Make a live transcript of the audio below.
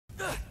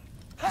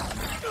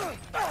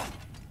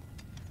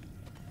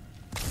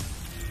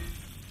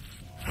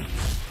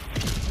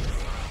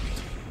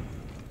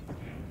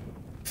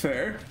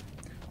Fair.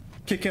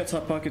 Kit Kat's,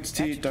 Hot Pockets,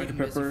 tea, That should Dr. keep 'em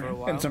busy Pepper, for a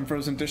while. and some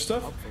frozen dish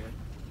stuff. Hopefully.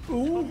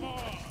 Ooh.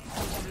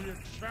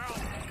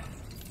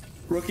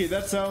 Rookie,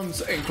 that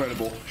sounds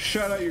incredible.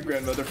 Shout out your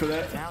grandmother for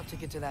that. Now to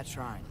get to that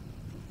shrine.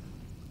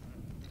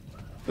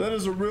 That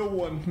is a real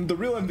one, the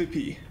real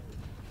MVP.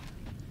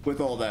 With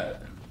all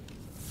that.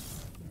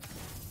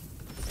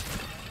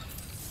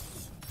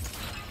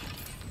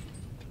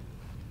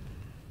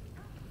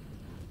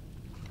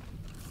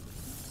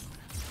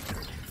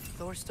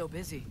 Thor's still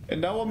busy.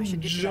 And now I'm We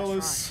should get to that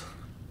jealous.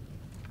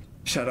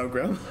 Shout out,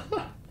 Graham.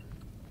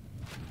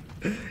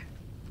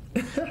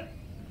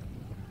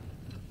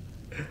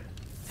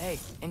 Hey,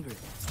 Ingrid.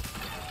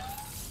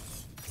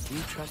 Do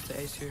you trust the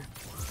ace here?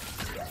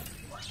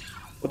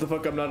 What the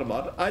fuck? I'm not a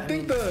mod. I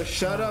think the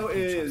shout out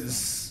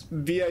is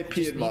VIP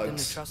Just and need them to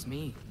mods. trust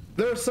me.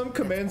 There are some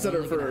commands that are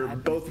only gonna for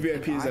happen both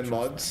if VIPs I and trust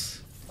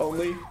mods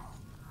only.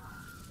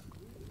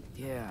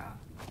 Yeah.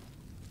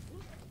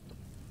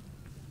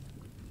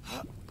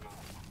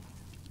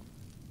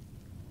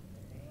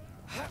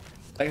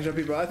 I can show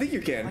people. I think you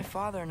My can.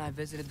 father and I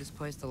visited this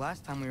place the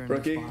last time we were in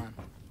Rookie. Spawn.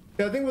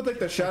 Yeah, I think with like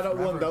the shout out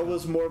one, forever that ago.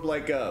 was more of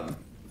like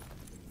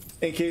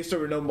in case there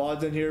were no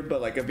mods in here, but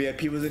like a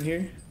VIP was in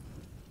here.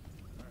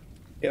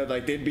 Yeah,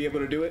 like they'd be able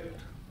to do it.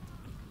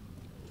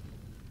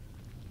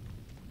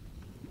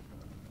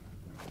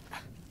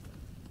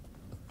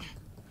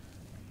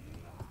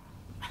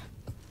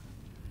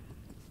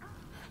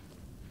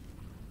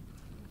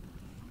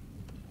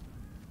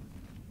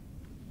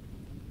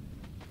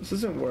 This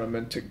isn't where I'm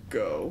meant to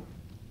go.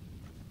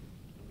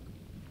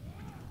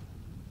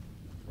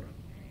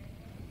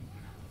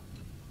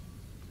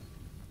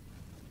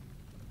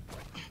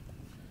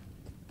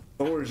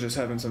 Thor's just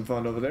having some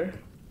fun over there.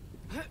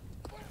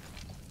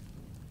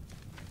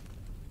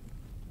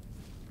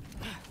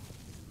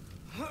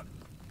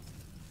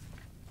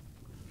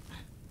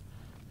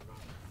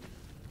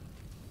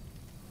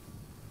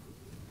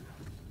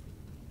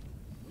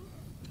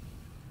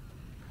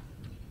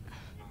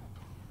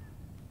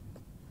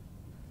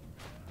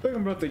 I think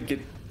I'm about to get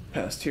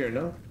past here,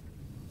 no?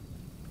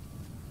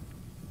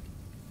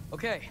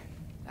 Okay,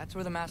 that's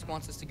where the mask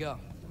wants us to go.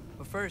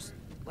 But first,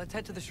 let's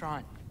head to the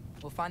shrine.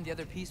 We'll find the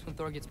other piece when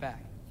Thor gets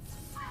back.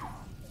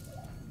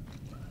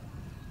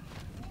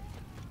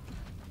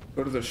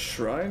 Go to the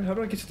shrine? How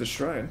do I get to the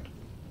shrine?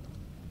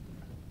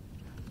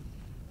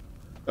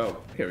 Oh,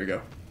 here we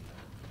go.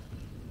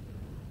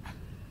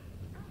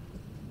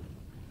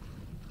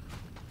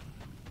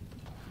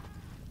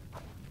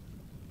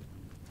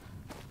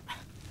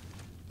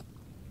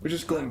 We're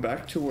just going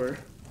back to where...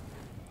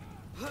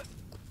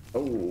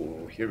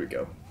 Oh, here we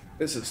go.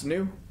 This is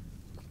new.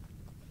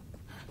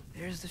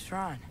 There's the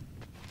shrine.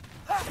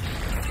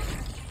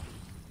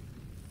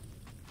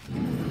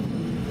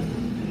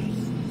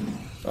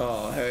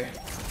 Oh, hey.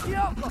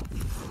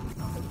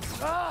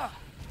 Ah!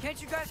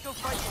 Can't you guys go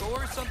fight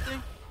Thor or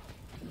something?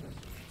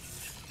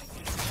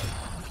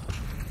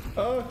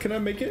 Oh, can I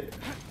make it?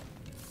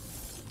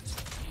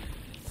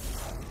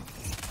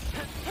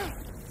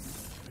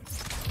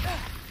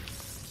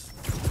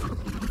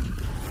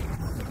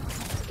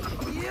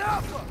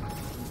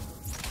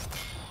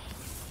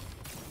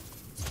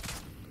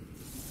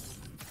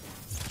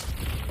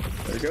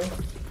 There we go.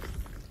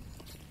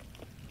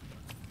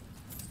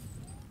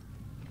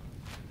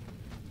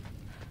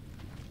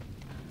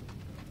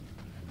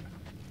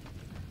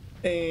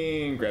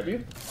 And grab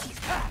you.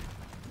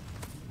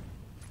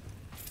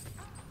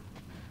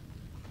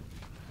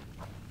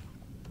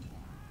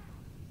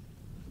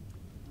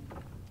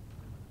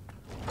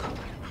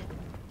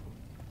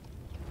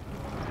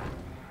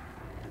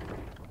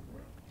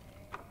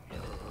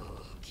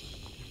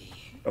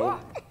 Oh.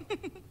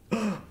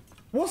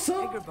 What's Hey,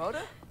 up?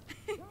 Gerboda?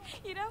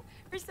 You know,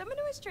 for someone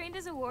who is trained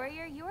as a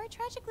warrior, you are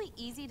tragically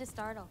easy to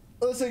startle.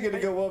 Let's ain't gonna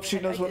go up. She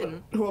knows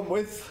who I'm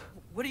with.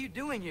 What are you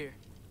doing here?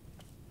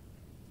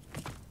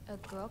 A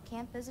girl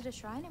can't visit a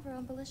shrine of her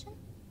own volition?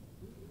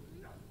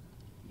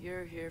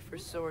 You're here for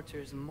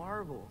Sorter's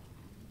marble.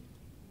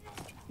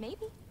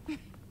 Maybe.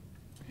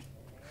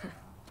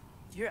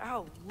 You're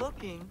out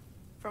looking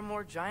for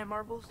more giant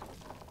marbles?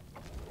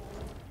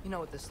 You know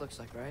what this looks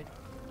like, right?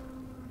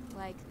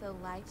 Like the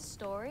life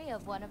story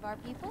of one of our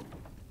people?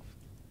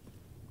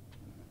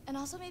 And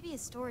also maybe a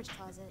storage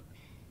closet.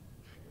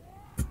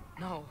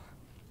 No.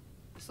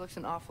 This looks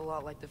an awful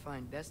lot like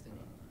Defying Destiny.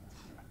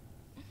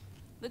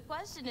 The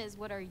question is,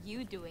 what are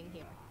you doing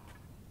here?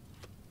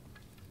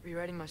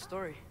 Rewriting my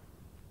story.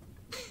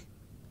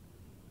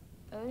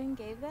 Odin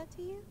gave that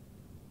to you?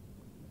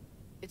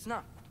 It's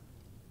not.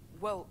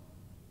 Well,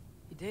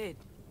 he did,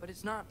 but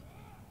it's not.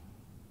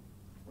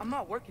 I'm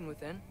not working with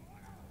him.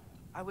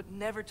 I would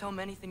never tell him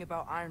anything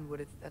about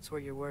Ironwood if that's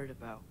what you're worried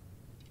about.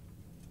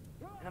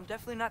 And I'm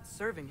definitely not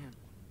serving him.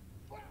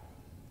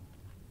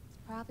 It's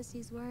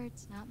prophecy's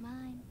words, not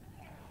mine.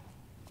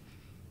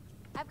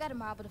 I've got a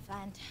marble to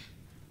find.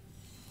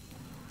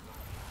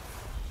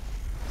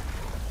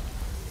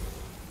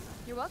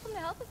 You're welcome to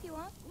help if you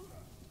want.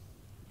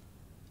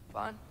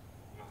 Fine.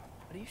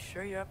 But are you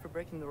sure you're up for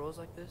breaking the rules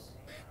like this?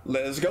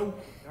 Let's go.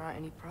 There aren't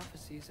any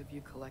prophecies of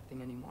you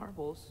collecting any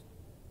marbles.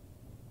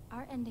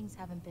 Our endings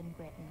haven't been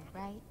written,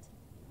 right?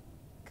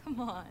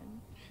 Come on,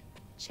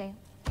 champ.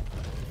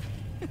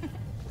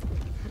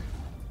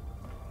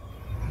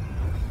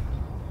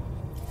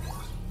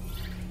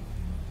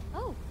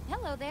 Oh,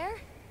 hello there.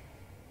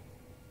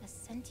 A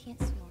sentient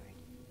sword.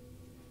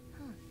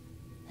 Huh.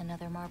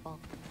 Another marble.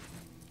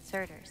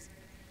 Surtur's.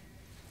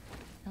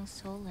 No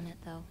soul in it,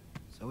 though.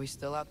 So he's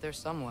still out there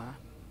somewhere.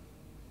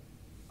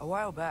 A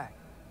while back,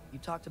 you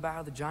talked about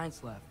how the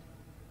giants left.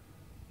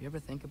 You ever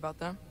think about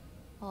them?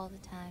 All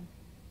the time.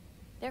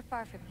 They're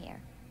far from here.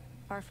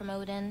 Far from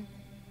Odin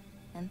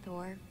and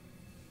Thor.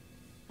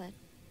 But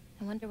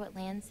I wonder what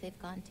lands they've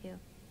gone to.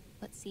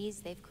 What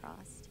seas they've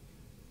crossed.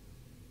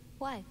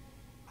 Why?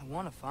 I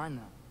want to find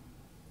them.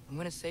 I'm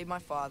gonna save my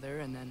father,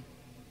 and then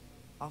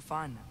I'll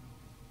find them.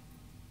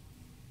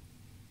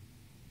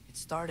 It's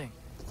starting.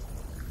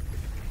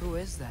 Who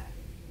is that?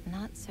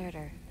 Not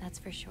Surtur, that's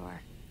for sure.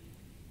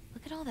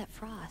 Look at all that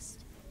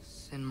frost.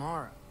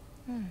 Sinmara.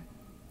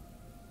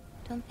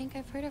 Don't think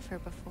I've heard of her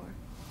before.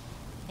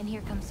 And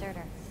here comes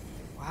Surtur.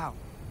 Wow.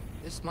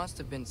 This must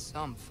have been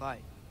some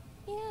fight.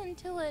 Yeah,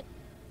 until it...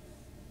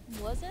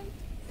 wasn't?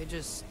 They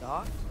just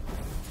stopped?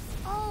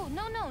 Oh,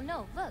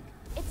 no. Look,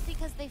 it's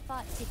because they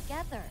fought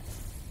together.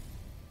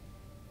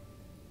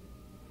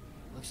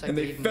 Looks like And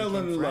they even fell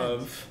became in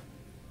friends.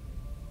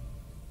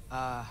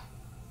 love.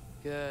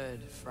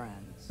 Good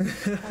friends.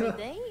 Are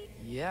they?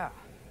 Yeah.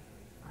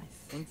 I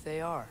think they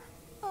are.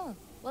 Oh,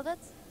 well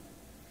that's...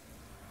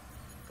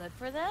 good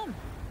for them.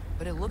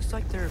 But it looks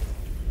like their...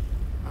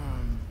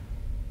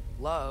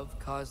 love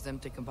caused them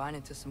to combine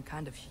into some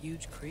kind of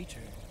huge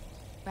creature.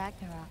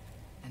 Ragnarok.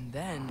 And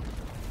then...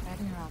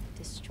 Ragnarok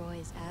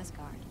destroys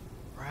Asgard.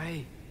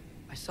 Right.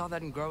 I saw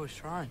that in Groa's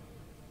shrine.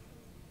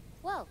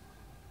 Well,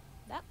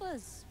 that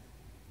was...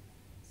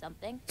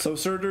 something. So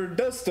Surtur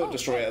does still Oh,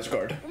 destroy hey,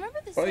 Asgard. Remember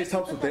the Or at least snake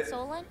helps with with that it.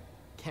 soul in?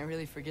 Can't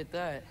really forget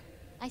that.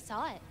 I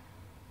saw it.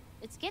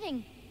 It's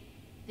getting...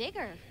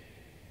 bigger.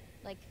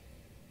 Like,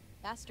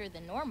 faster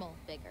than normal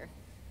bigger.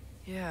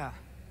 Yeah.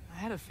 I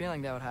had a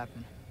feeling that would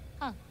happen.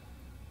 Huh.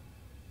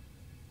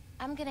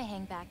 I'm gonna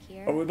hang back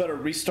here. Are we about to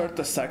restart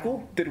the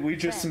cycle? Did we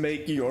just Friend,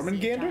 make see a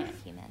Jormungandr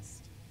giant you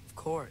missed. Of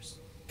course.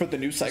 for the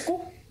new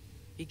cycle?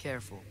 Be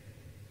careful.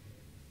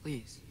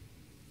 Please.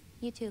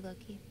 You too,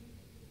 Loki.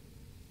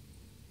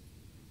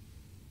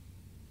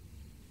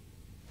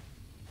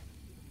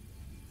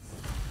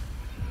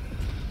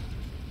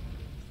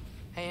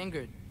 Hey,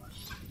 Ingrid.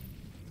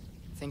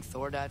 Think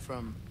Thor died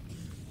from...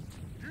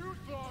 You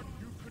thought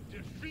you could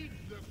defeat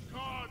the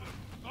god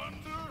of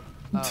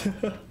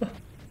thunder?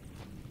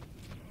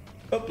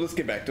 Oh, let's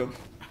get back to him.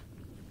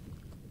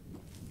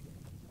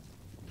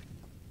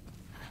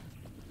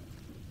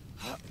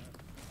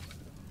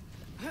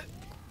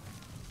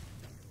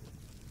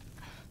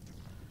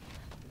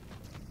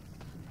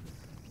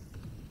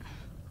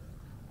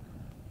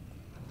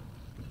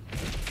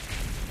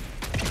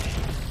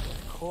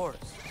 Of course.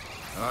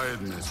 I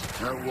admit,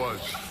 that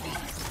was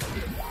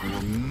fun. There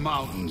were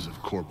mountains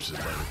of corpses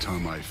by the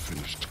time I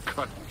finished,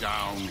 cut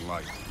down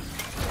like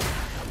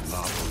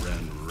lava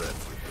ran red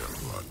with their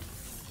blood.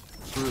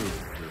 True.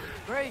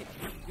 Great.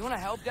 You want to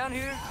help down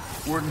here?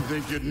 Wouldn't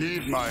think you'd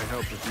need my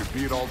help if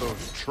you beat all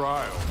those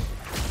trials.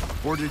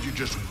 Or did you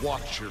just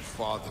watch your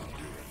father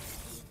do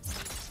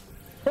it?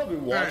 Probably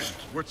Hey, watched.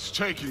 what's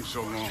taking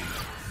so long?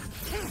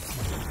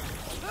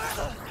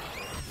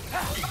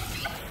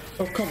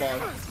 Oh, come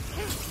on.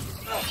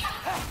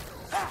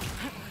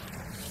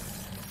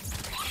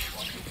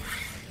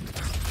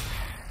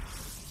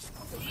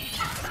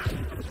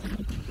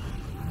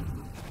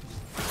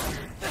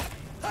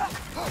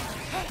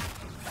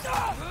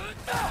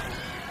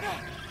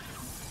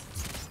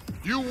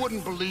 You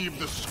wouldn't believe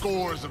the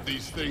scores of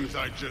these things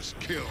I just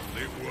killed.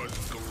 It was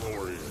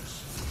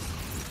glorious.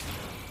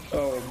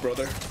 Oh,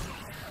 brother.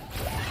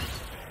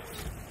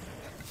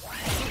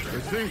 I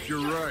think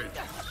you're right.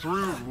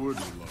 Thrud would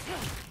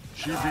love.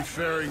 She'd be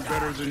faring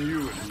better than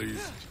you, at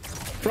least.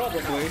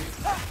 Probably.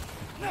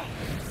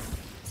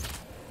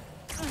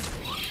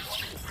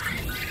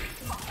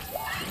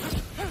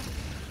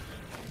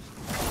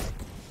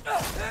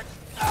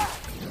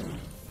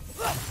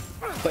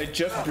 Like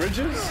Jeff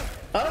Bridges?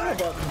 I don't know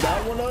about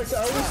that one, Alex.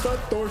 I always thought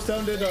Thor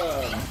sounded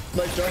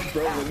like Josh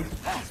Brolin.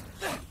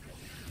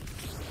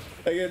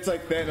 Like it's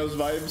like Thanos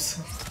vibes.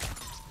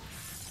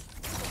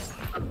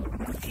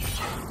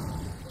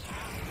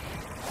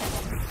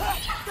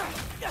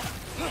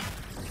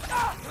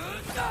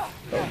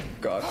 Oh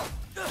god.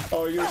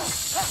 Oh, you're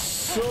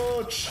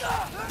such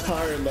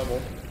higher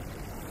level.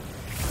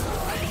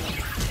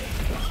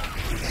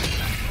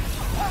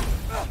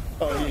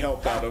 Oh, he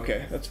helped out.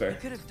 Okay, that's fair. You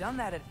could have done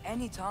that at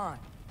any time.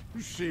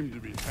 You seem to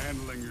be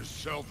handling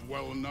yourself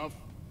well enough.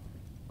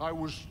 I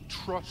was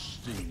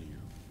trusting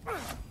you.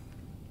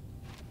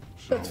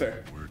 So, That's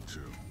fair. Where to?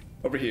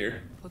 Over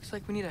here. Looks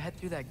like we need to head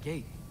through that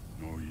gate.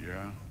 Oh,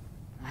 yeah?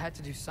 I had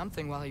to do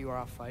something while you were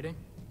off fighting.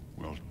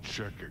 Well,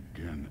 check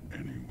again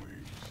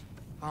anyways.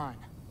 Fine.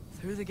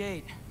 Through the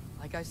gate,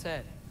 like I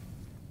said.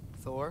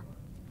 Thor?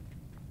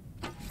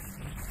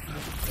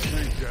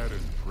 Ain't that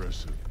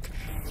impressive?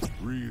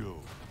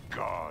 Real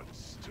god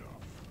stuff.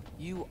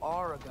 You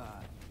are a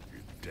god.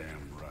 You're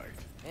damn right.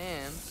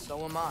 And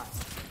so am I.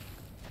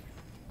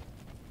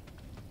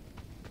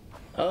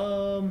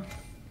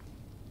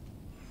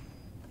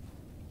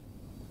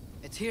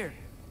 It's here.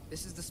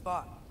 This is the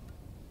spot.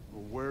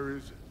 Well, where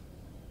is it?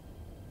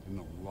 In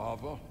the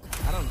lava?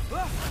 I don't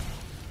know.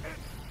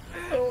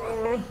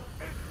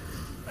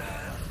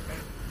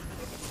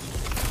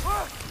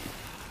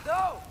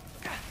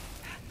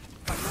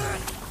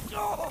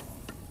 No!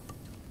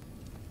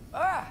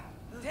 Ah!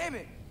 Damn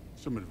it!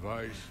 Some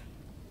advice.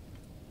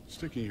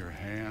 Sticking your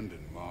hand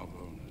in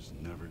lava is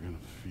never gonna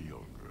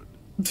feel good.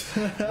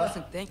 I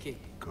wasn't thinking.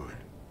 Good.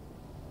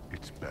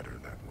 It's better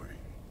that way.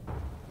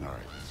 All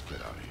right, let's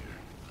get out of here.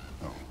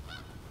 Oh.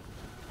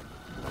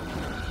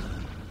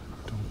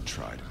 Don't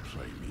try to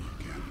play me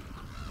again.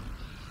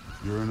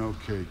 You're an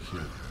okay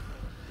kid.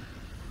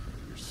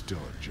 You're still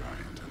a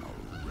giant, and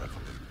I'll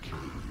revel in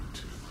killing you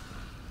too.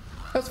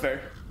 That's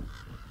fair.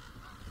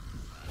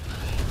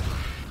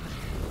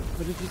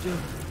 What did you do?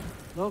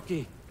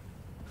 Loki.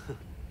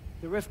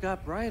 The rift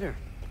got brighter.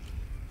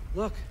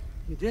 Look,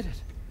 you did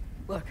it.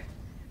 Look,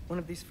 one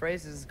of these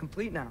phrases is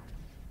complete now.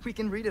 We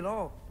can read it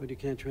all. But you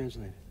can't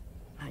translate it.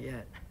 Not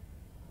yet.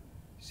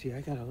 See,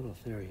 I got a little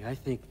theory. I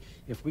think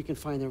if we can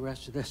find the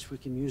rest of this, we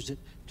can use it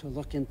to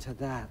look into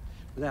that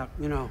without,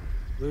 you know,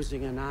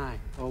 losing an eye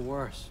or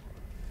worse.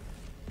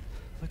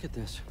 Look at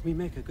this. We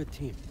make a good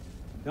team.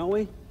 Don't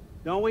we?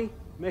 Don't we?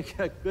 Make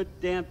a good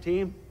damn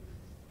team?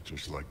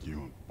 Just like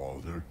you and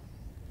Baldur.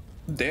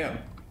 Damn.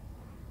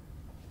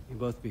 You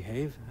both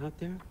behave out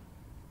there?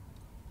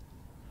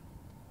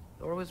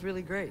 Thor was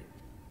really great.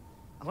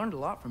 I learned a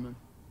lot from him.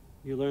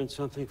 You learned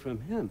something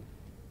from him?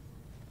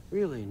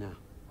 Really now?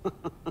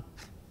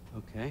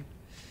 Okay.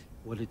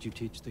 What did you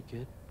teach the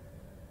kid?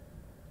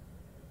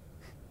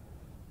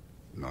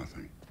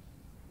 Nothing.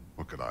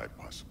 What could I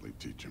possibly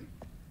teach him?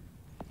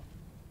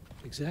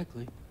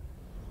 Exactly.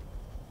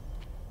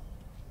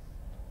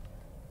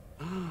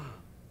 Ah,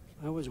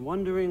 I was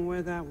wondering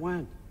where that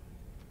went.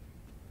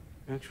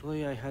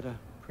 Actually, I had a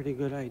pretty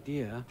good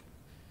idea.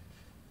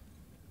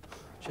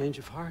 Change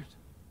of heart.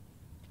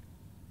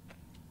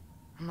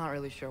 I'm not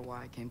really sure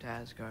why I came to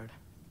Asgard.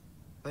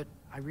 But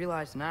I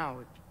realize now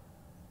it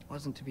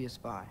wasn't to be a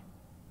spy.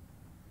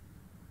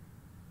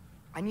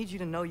 I need you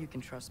to know you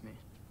can trust me.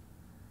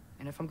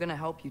 And if I'm gonna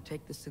help you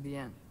take this to the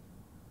end,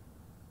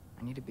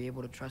 I need to be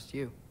able to trust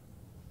you.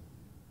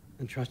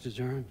 And trust is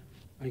earned.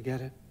 I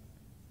get it.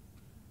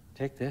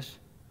 Take this,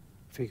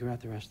 figure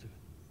out the rest of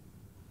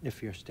it.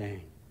 If you're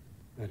staying,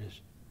 that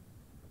is.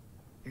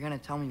 You're gonna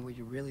tell me what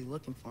you're really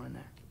looking for in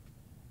there.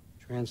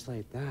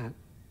 Translate that,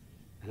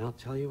 and I'll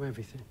tell you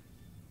everything.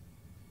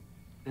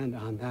 And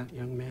on that,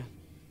 young man,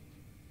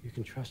 you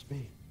can trust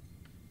me.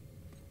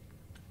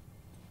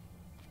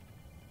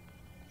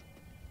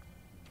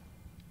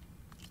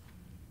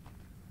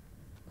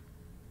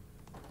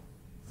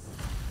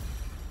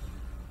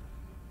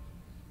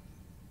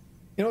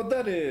 You know what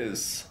that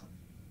is?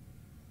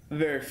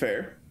 Very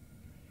fair.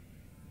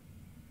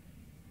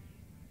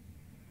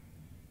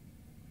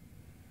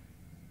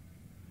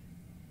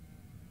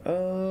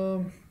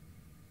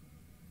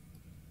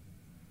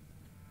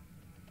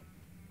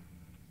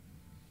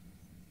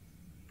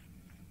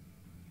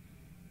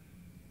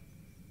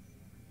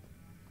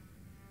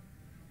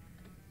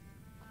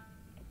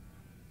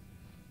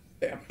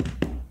 Damn.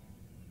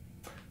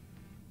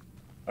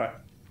 All right.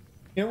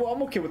 You know what?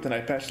 I'm okay with the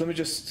night patch. Let me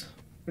just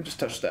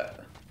touch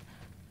that.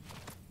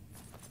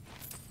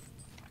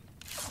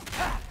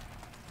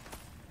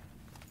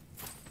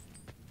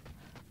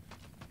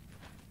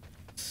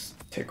 Let's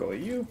take all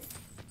of you.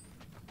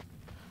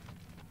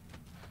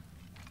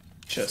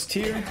 Just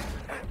here.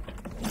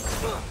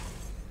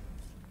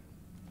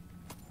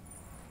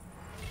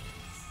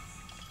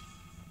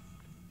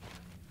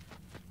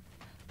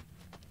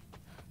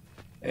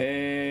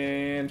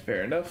 And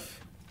fair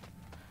enough.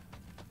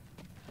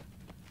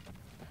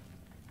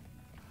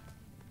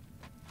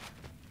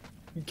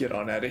 Get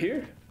on out of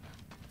here.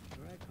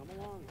 All right, come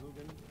along,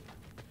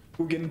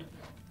 Hugin. Hugin.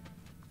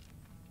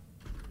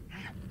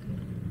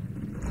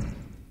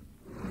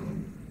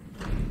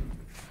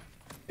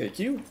 Take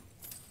you.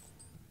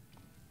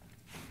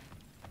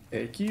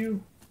 Take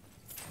you.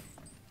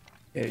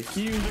 Take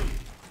you.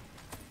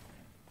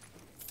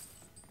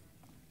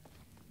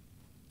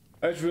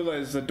 I just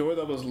realized the door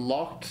that was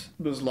locked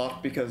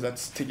because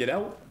that's to get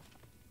out.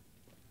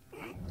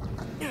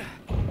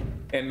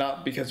 And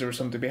not because there was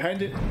something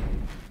behind it.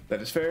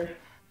 That is fair.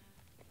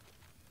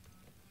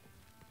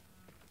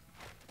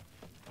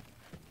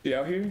 You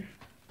out here?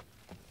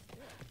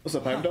 What's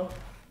up, Heimdall?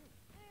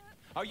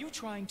 Are you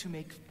trying to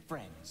make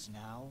friends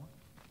now?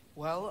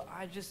 Well,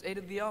 I just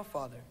aided the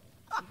Allfather.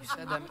 You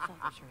said that.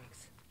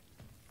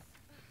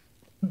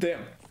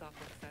 Damn.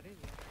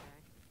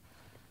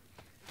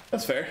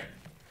 That's fair.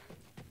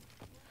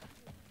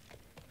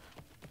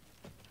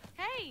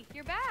 Hey,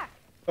 you're back.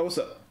 Oh, what's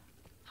up?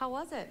 How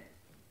was it?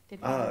 Did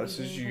Ah, Harvey this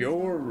is behave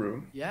your himself?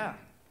 room. Yeah,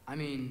 I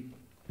mean,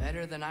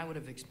 better than I would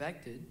have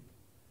expected,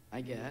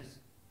 I guess.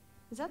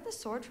 Is that the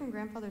sword from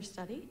Grandfather's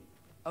study?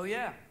 Oh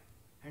yeah,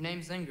 her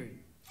name's Ingrid.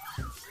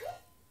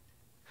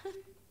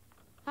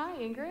 Hi,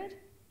 Ingrid.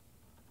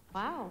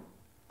 Wow,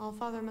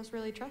 Allfather must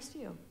really trust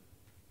you.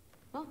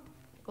 Well,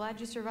 glad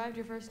you survived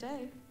your first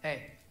day.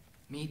 Hey,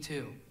 me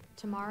too.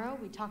 Tomorrow,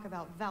 we talk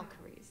about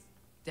Valkyries.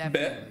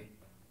 Definitely.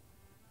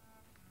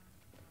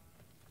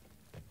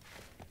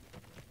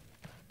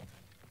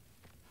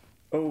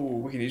 Oh,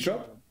 we can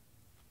eavesdrop?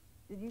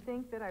 Did you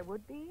think that I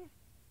would be?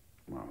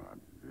 Well,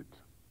 it's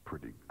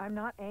pretty... I'm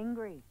not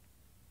angry.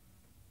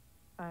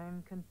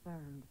 I'm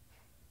concerned.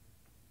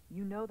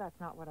 You know that's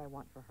not what I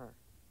want for her.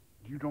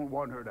 You don't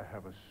want her to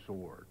have a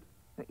sword.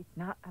 But it's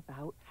not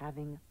about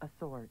having a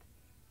sword.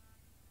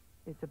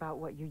 It's about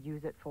what you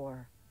use it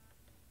for.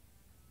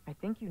 I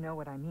think you know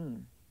what I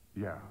mean.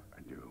 Yeah,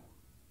 I do.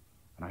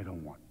 And I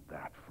don't want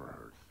that for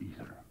her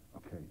either,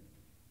 okay?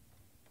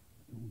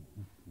 You don't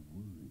have to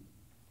worry.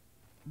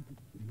 She's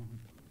smarter.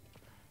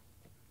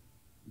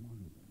 Smarter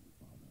than your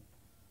father.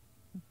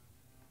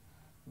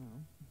 Well,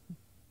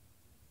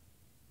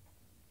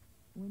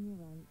 when you're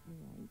right,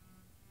 you're right.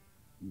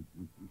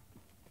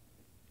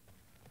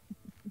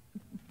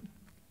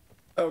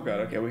 Oh god,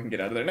 okay, we can get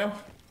out of there now.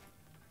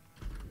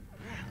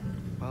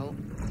 Well,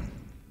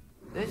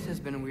 this has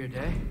been a weird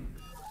day.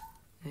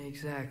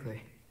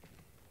 Exactly.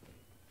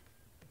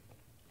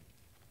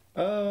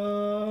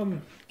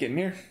 Getting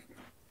here.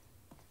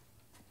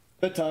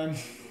 Bedtime.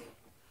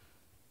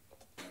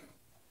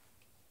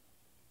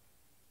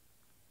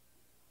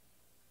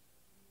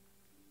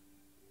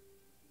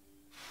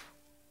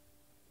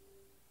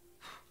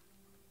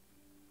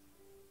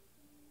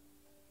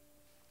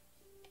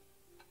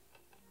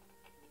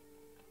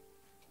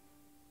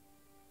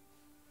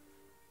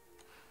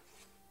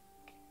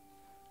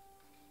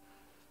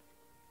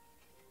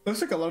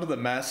 Looks like a lot of the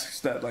masks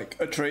that like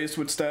Atreus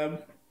would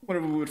stab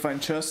whenever we would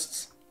find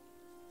chests.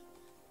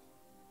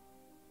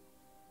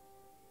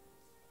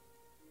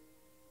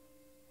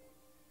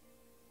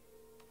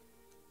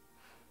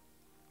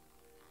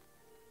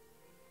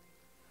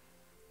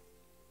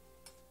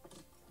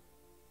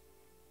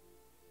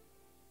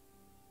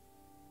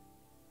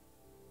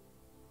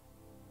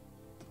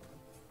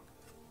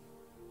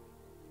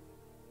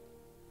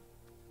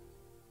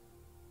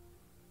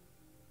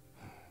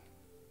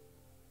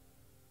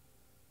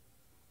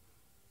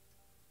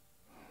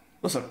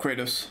 What's up,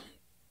 Kratos?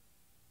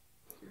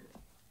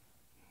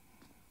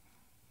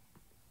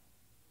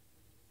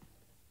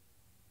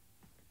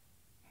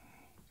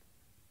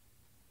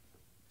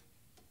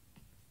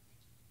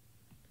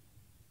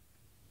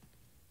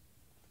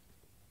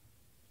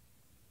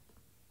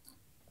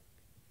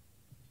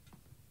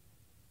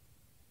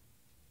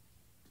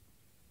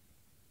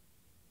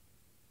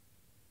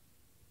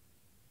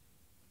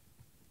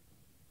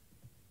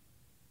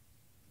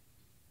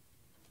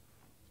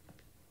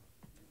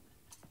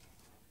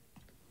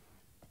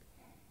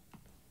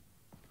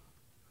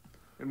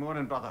 Good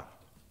morning, brother.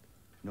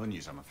 No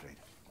news, I'm afraid.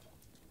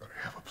 I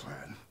have a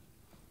plan.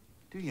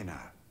 Do you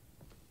now?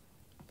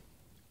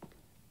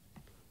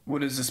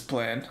 What is this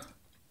plan?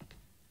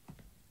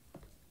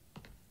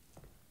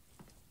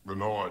 The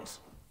Nords.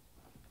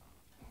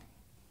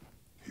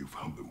 You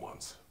found them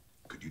once.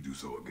 Could you do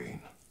so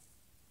again?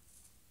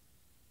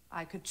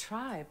 I could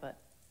try, but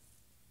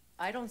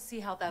I don't see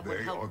how that would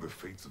They help. are the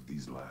fates of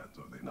these lands,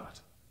 are they not?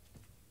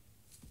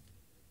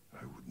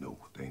 I would know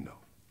what they know.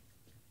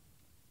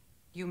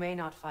 You may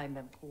not find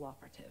them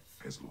cooperative.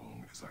 As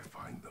long as I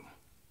find them.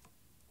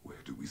 Where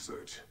do we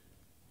search?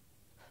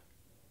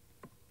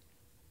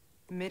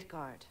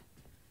 Midgard.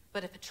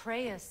 But if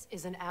Atreus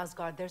is in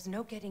Asgard, there's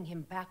no getting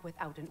him back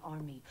without an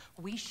army.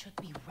 We should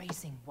be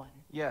raising one.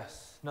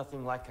 Yes,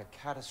 nothing like a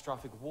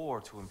catastrophic war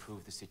to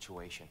improve the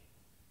situation.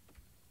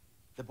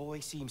 The boy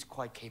seems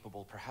quite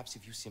capable. Perhaps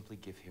if you simply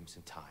give him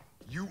some time.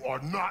 You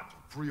are not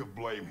free of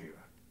blame here.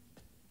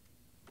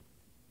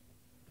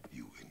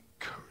 You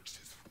encouraged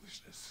his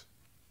foolishness.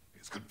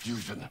 His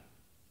confusion.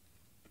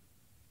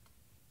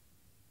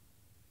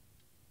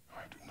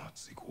 I do not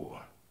seek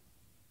war.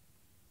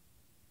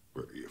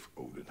 But if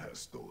Odin has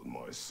stolen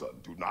my son,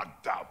 do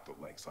not doubt the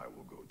lengths I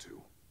will go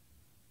to.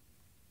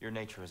 Your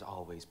nature has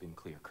always been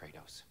clear,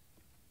 Kratos.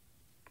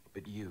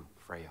 But you,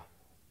 Freya.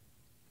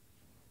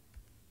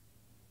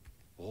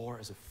 War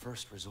as a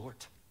first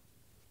resort.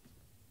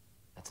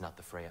 That's not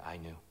the Freya I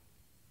knew.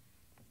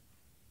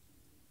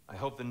 I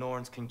hope the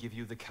Norns can give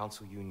you the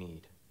counsel you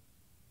need.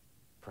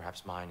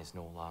 Perhaps mine is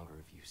no longer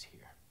of use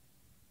here.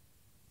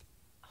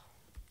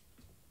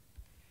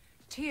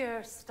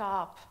 Tyr,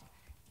 stop.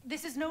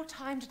 This is no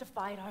time to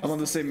divide ourselves. I'm on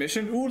the same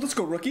mission. Ooh, let's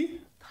go,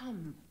 rookie.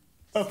 Come.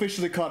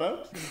 Officially caught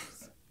up.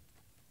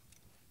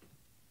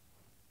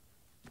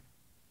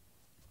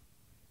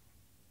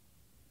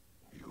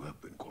 You have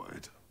been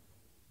quiet.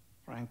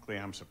 Frankly,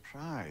 I'm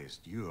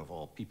surprised you, of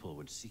all people,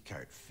 would seek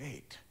out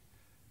fate.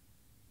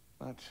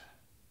 But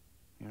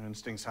your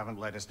instincts haven't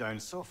let us down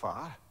so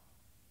far.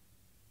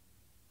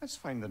 Let's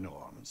find the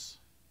Norns.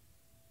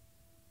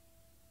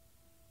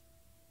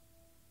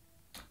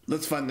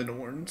 Let's find the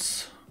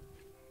Norns.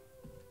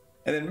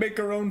 And then make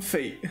our own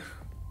fate.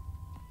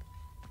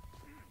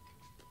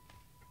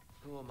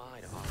 Who am I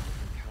to offer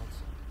him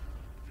counsel?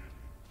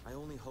 I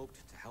only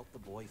hoped to help the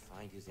boy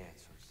find his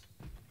answers.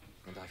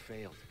 And I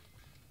failed.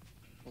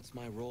 What's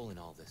my role in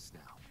all this now?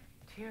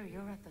 Tyr,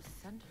 you're at the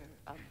center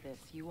of this.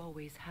 You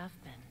always have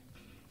been.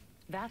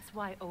 That's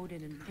why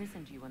Odin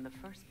imprisoned you in the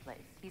first place.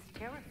 He's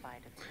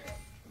terrified of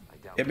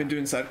you. I've been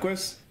doing side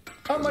quests.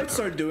 I might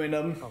start doing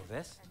them. Oh,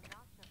 this?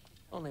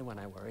 Only when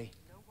I worry.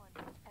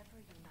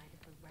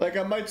 Like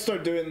I might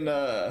start doing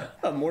a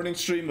morning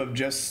stream of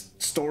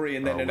just story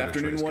and then an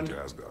afternoon one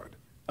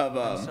of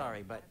I'm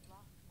sorry, but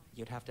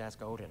you'd have to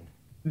ask Odin.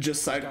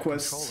 just side He's got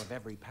quests. control of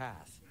every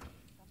path.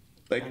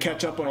 Like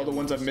catch up on all the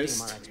ones I've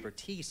missed. Our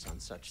expertise on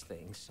such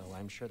things, so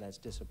I'm sure that's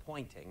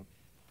disappointing.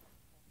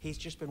 He's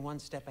just been one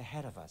step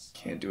ahead of us.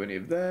 Can't do any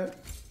of that.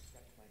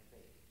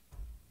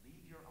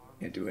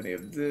 Can't do any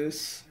of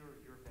this.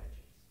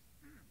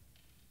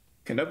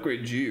 Can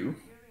upgrade you.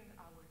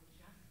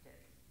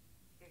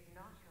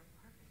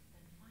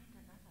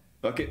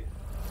 Fuck it.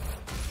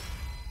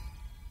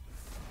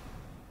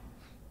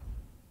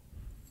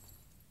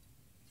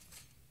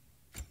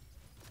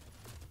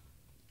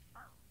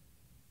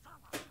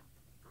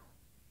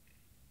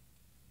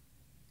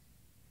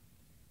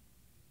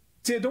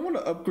 See, I don't want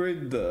to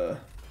upgrade the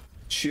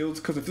shields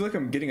because I feel like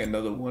I'm getting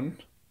another one.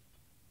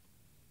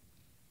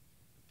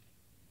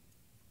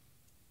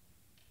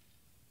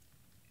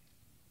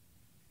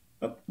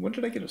 Oh, when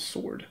did I get a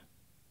sword?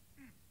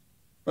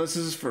 Oh, this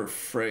is for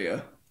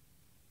Freya.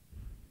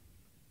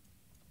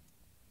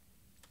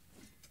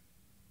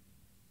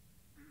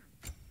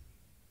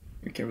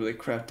 We can't really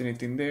craft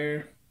anything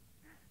there.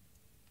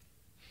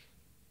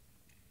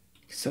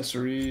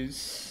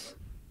 Accessories.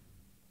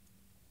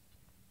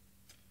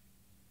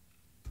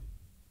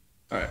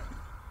 Alright.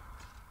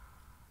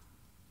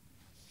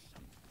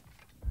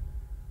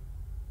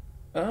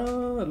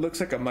 It looks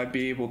like I might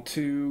be able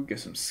to get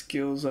some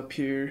skills up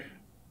here.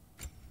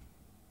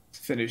 Let's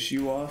finish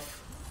you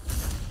off.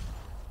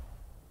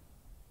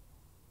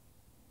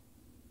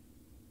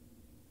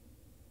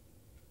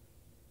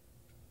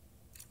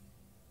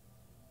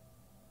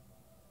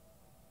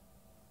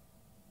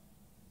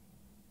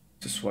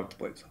 Just swipe the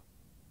blades off.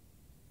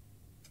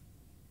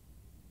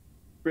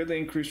 Greatly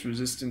increased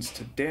resistance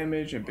to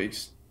damage and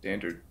base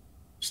standard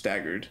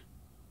staggered.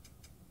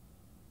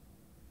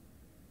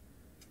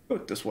 Go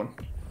with this one.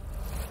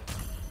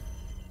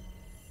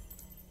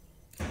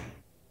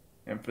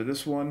 And for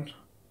this one,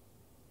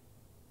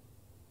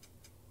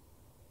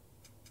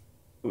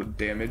 go with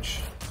damage.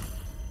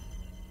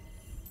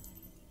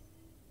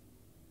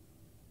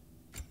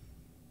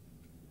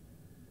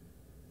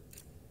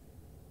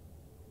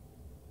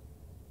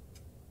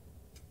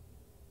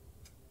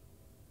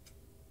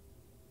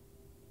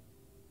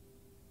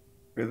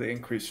 Really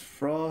increased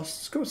frost.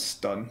 Let's go with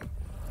stun.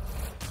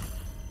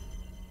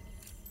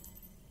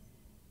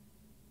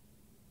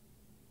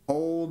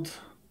 Hold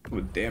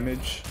with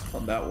damage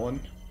on that one.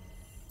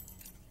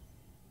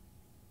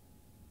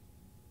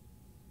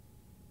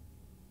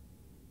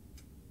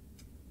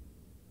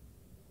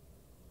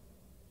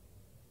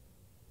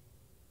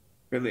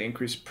 Really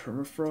increased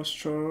permafrost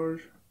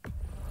charge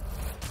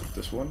with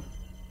this one.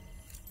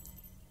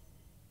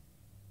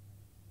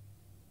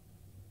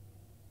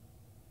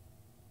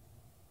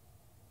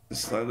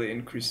 Slightly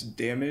increased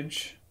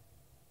damage.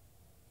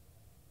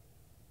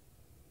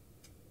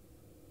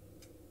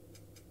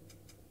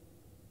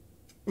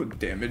 With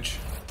damage.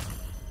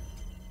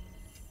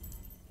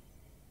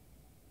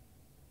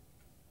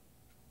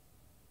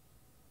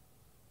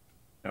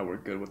 Now we're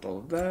good with all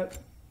of that.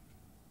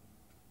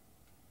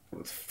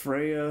 With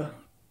Freya.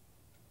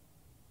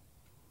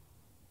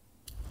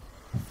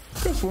 I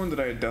could have sworn that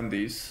I had done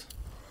these.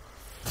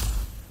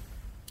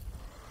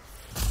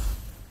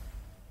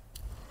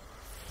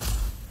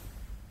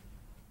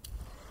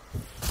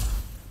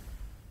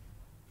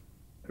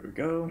 There we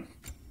go.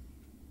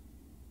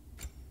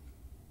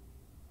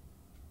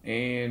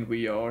 And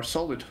we are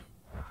solid.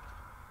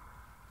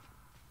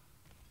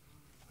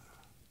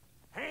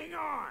 Hang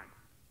on!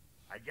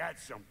 I got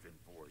something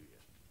for you.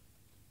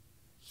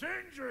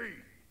 Sindri!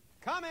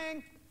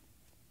 Coming!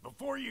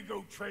 Before you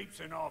go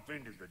traipsing off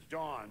into the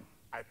dawn,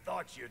 I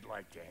thought you'd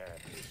like to have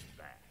this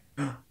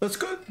back. That's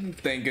good.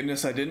 Thank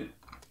goodness I didn't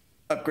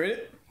upgrade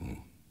it.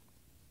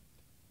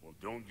 Well,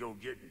 don't go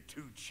getting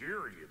too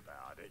cheery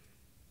about it.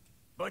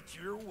 But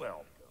you're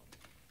welcome.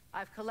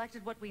 I've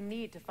collected what we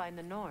need to find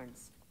the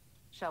Norns.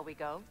 Shall we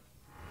go?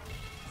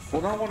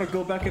 Well, now I want to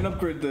go back and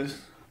upgrade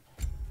this.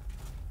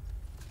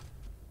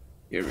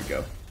 Here we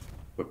go.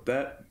 Whip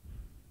that.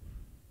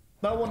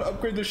 Now I want to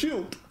upgrade the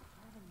shield.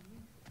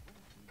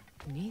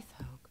 Neathhoke.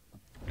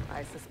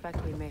 I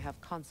suspect we may have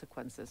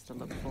consequences to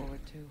look forward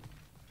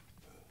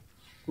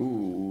to.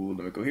 Ooh,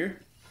 let me go here.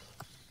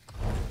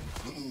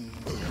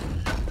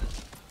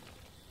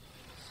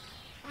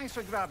 Thanks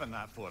for grabbing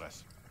that for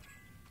us.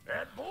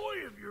 That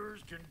boy of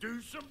yours can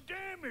do some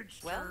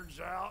damage, Well, turns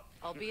out.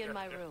 I'll be in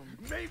my room.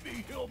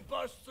 Maybe he'll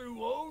bust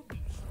through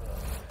Odin's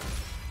wall.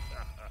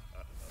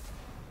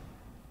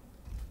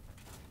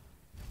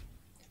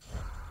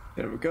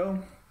 There we go.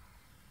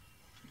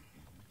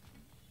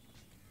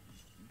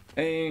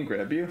 And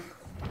grab you.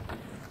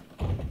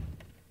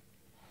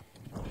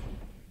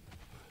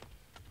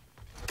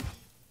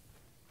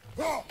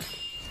 The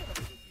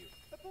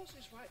boss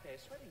is right there,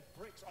 sweating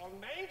bricks on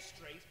Main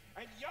Street,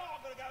 and you're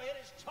gonna go hit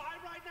his time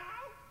right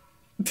now?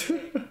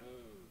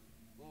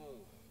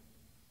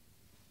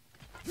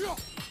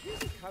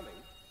 Is he coming?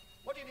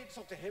 What do you need to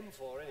talk to him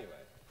for,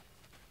 anyway?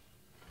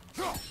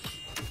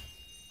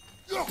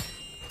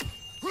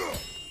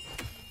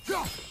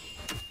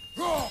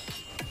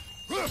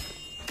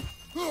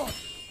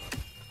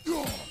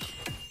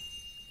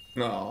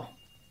 No.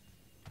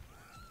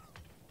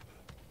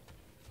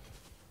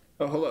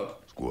 Oh, hello.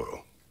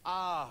 Squirrel.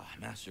 Ah,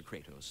 Master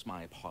Kratos,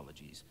 my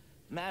apologies.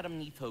 Madame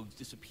Nithog's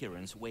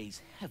disappearance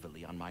weighs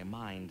heavily on my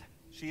mind.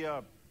 She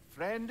a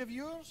friend of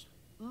yours?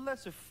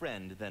 Less a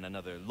friend than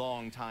another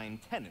longtime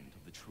tenant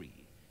of the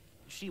tree.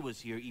 She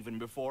was here even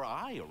before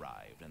I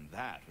arrived, and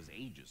that was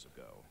ages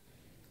ago.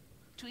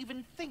 To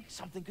even think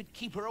something could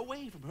keep her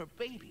away from her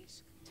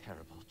babies.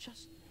 Terrible,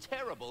 just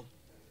terrible.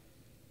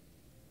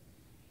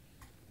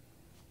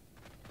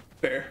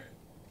 Fair.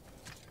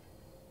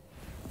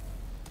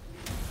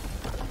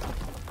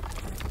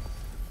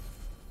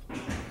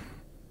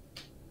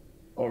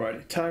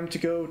 Alrighty, time to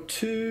go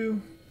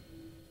to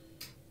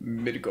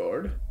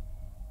Midgard.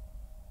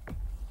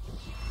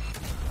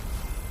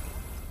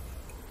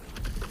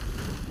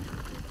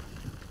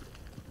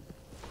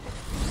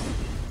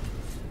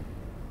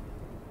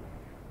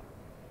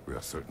 We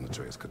are certain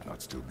Atreus could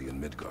not still be in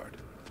Midgard.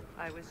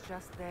 I was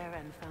just there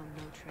and found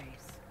no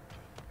trace.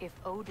 If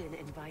Odin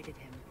invited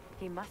him,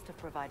 he must have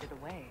provided a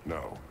way.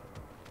 No,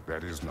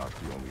 that is not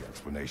the only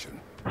explanation.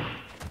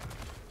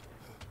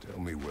 Tell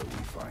me where we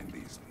find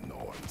these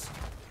Norns.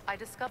 I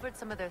discovered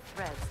some of their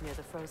threads near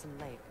the frozen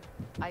lake.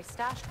 I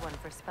stashed one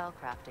for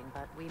spellcrafting,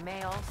 but we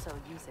may also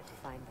use it to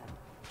find them.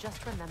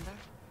 Just remember,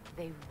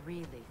 they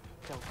really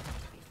don't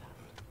want to be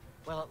found.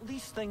 Well, at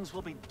least things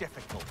will be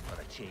difficult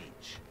for a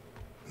change.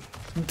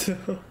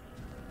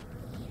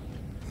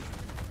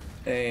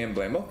 And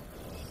Blamo.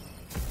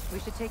 We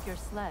should take your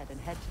sled and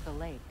head to the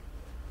lake.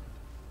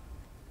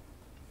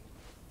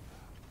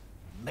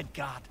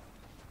 Midgard.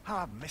 How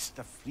I've missed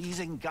the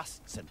freezing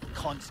gusts and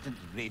constant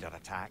raider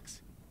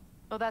attacks.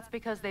 Well, that's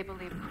because they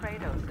believe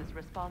Kratos is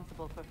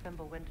responsible for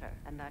Fimbulwinter,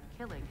 and that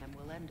killing him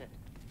will end it.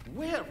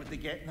 Where would they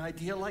get an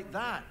idea like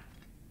that?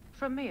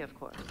 From me, of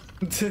course.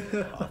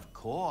 Of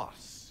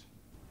course.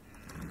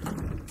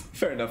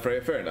 Fair enough,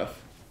 Freya, fair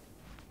enough.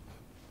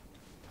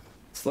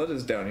 Sled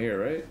is down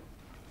here, right?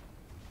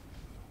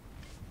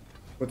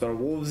 With our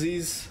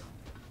wolvesies.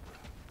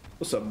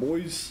 What's up,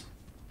 boys?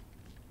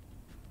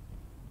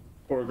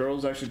 Or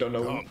girls, actually don't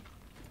know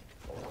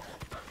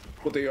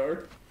what they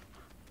are.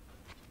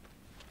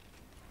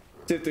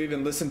 See if they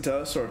even listen to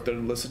us or if they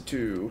listen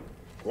to...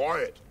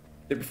 Quiet!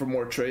 They prefer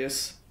more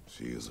Atreus.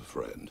 She is a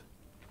friend.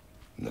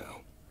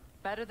 Now.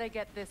 Better they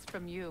get this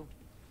from you.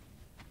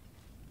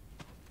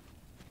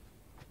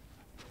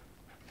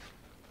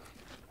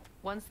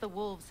 Once the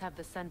wolves have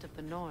the scent of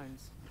the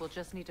Norns, we'll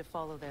just need to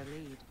follow their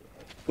lead.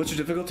 What's your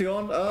difficulty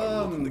on?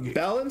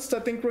 Balanced, I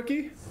think,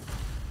 Rookie.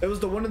 It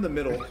was the one in the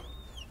middle.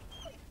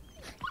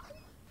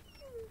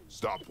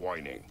 Stop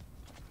whining.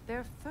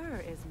 Their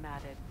fur is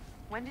matted.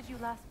 When did you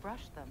last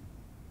brush them?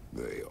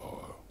 They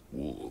are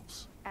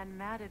wolves. And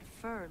matted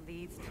fur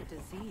leads to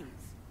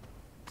disease.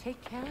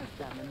 Take care of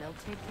them and they'll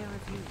take care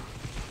of you.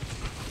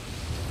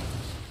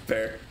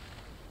 Fair.